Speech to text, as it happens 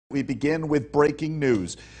We begin with breaking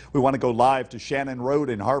news. We want to go live to Shannon Road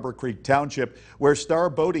in Harbor Creek Township, where Star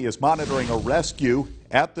Bodie is monitoring a rescue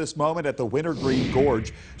at this moment at the Wintergreen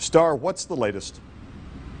Gorge. Star, what's the latest?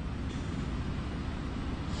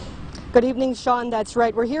 Good evening, Sean. That's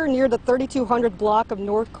right. We're here near the 3200 block of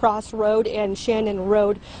North Cross Road and Shannon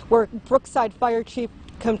Road, where Brookside Fire Chief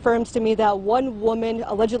confirms to me that one woman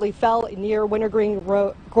allegedly fell near Wintergreen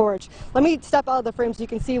Gorge. Let me step out of the frame so you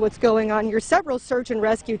can see what's going on here. Several search and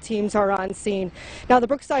rescue teams are on scene. Now, the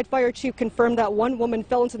Brookside Fire Chief confirmed that one woman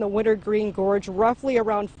fell into the Wintergreen Gorge roughly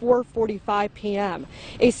around 4:45 p.m.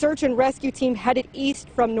 A search and rescue team headed east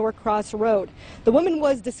from North Cross Road. The woman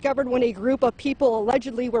was discovered when a group of people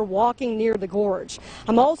allegedly were walking near the gorge.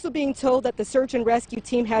 I'm also being told that the search and rescue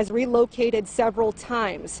team has relocated several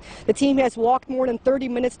times. The team has walked more than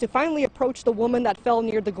 30 minutes to finally approach the woman that fell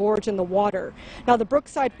near the gorge in the water. Now, the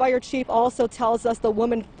Brookside Fire Chief also tells us the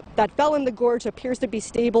woman that fell in the gorge appears to be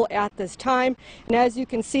stable at this time. And as you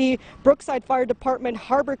can see, Brookside Fire Department,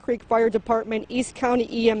 Harbor Creek Fire Department, East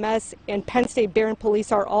County EMS, and Penn State Barron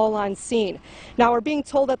Police are all on scene. Now, we're being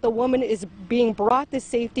told that the woman is being brought to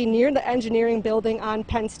safety near the engineering building on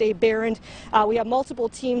Penn State Barron. We have multiple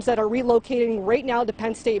teams that are relocating right now to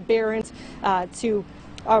Penn State Barron to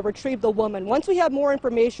retrieve the woman. Once we have more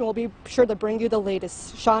information, we'll be sure to bring you the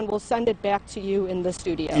latest. Sean, we'll send it back to you in the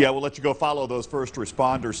studio. Yeah, we'll let you go follow those first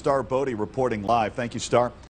responders. Star Bodie reporting live. Thank you, Star.